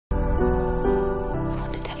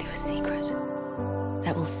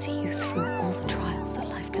will see you through all the trials that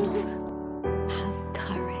life can offer. Have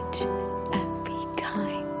courage and be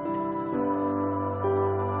kind.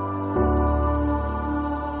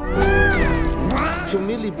 She'll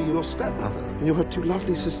merely be your stepmother, and you'll have two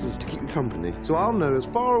lovely sisters to keep you company. So I'll know, as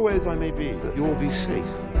far away as I may be, that you'll be safe.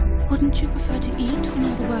 Wouldn't you prefer to eat when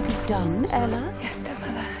all the work is done, Ella? Yes,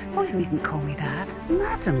 stepmother. Oh, you needn't call me that.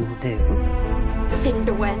 Madam will do.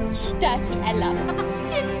 Cinderwench. Dirty Ella.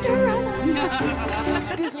 Cinderella!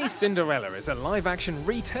 Disney's Cinderella is a live-action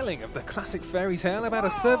retelling of the classic fairy tale about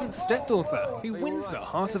a servant stepdaughter who wins the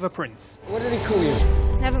heart of a prince. What did he call you?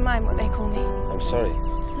 Never mind what they call me. I'm sorry.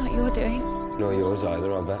 It's not your doing. Nor yours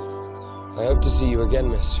either, I bet. I hope to see you again,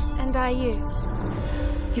 miss. And I you.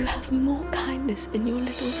 You have more kindness in your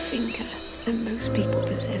little finger than most people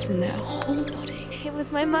possess in their whole body. It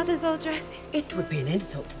was my mother's old dress. It would be an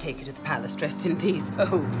insult to take you to the palace dressed in these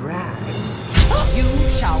old rags. You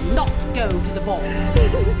shall not go to the ball.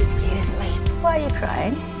 Excuse me. Why are you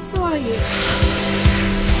crying? Who are you?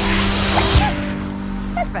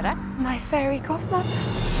 That's better. My fairy godmother.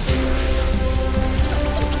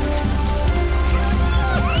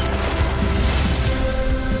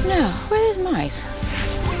 No, where are those mice?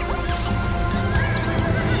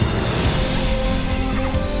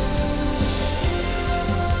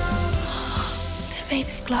 They're made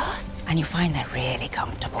of glass. And you find they're really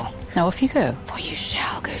comfortable. Now off you go. For you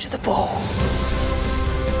shall go to the ball.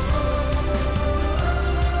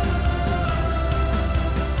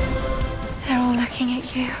 They're all looking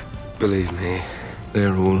at you. Believe me,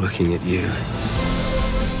 they're all looking at you.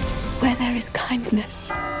 Where there is kindness,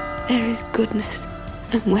 there is goodness.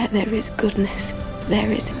 And where there is goodness,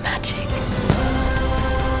 there is magic.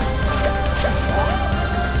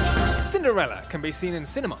 Cinderella can be seen in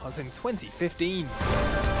cinemas in 2015.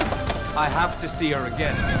 I have to see her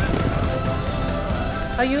again.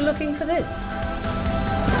 Are you looking for this?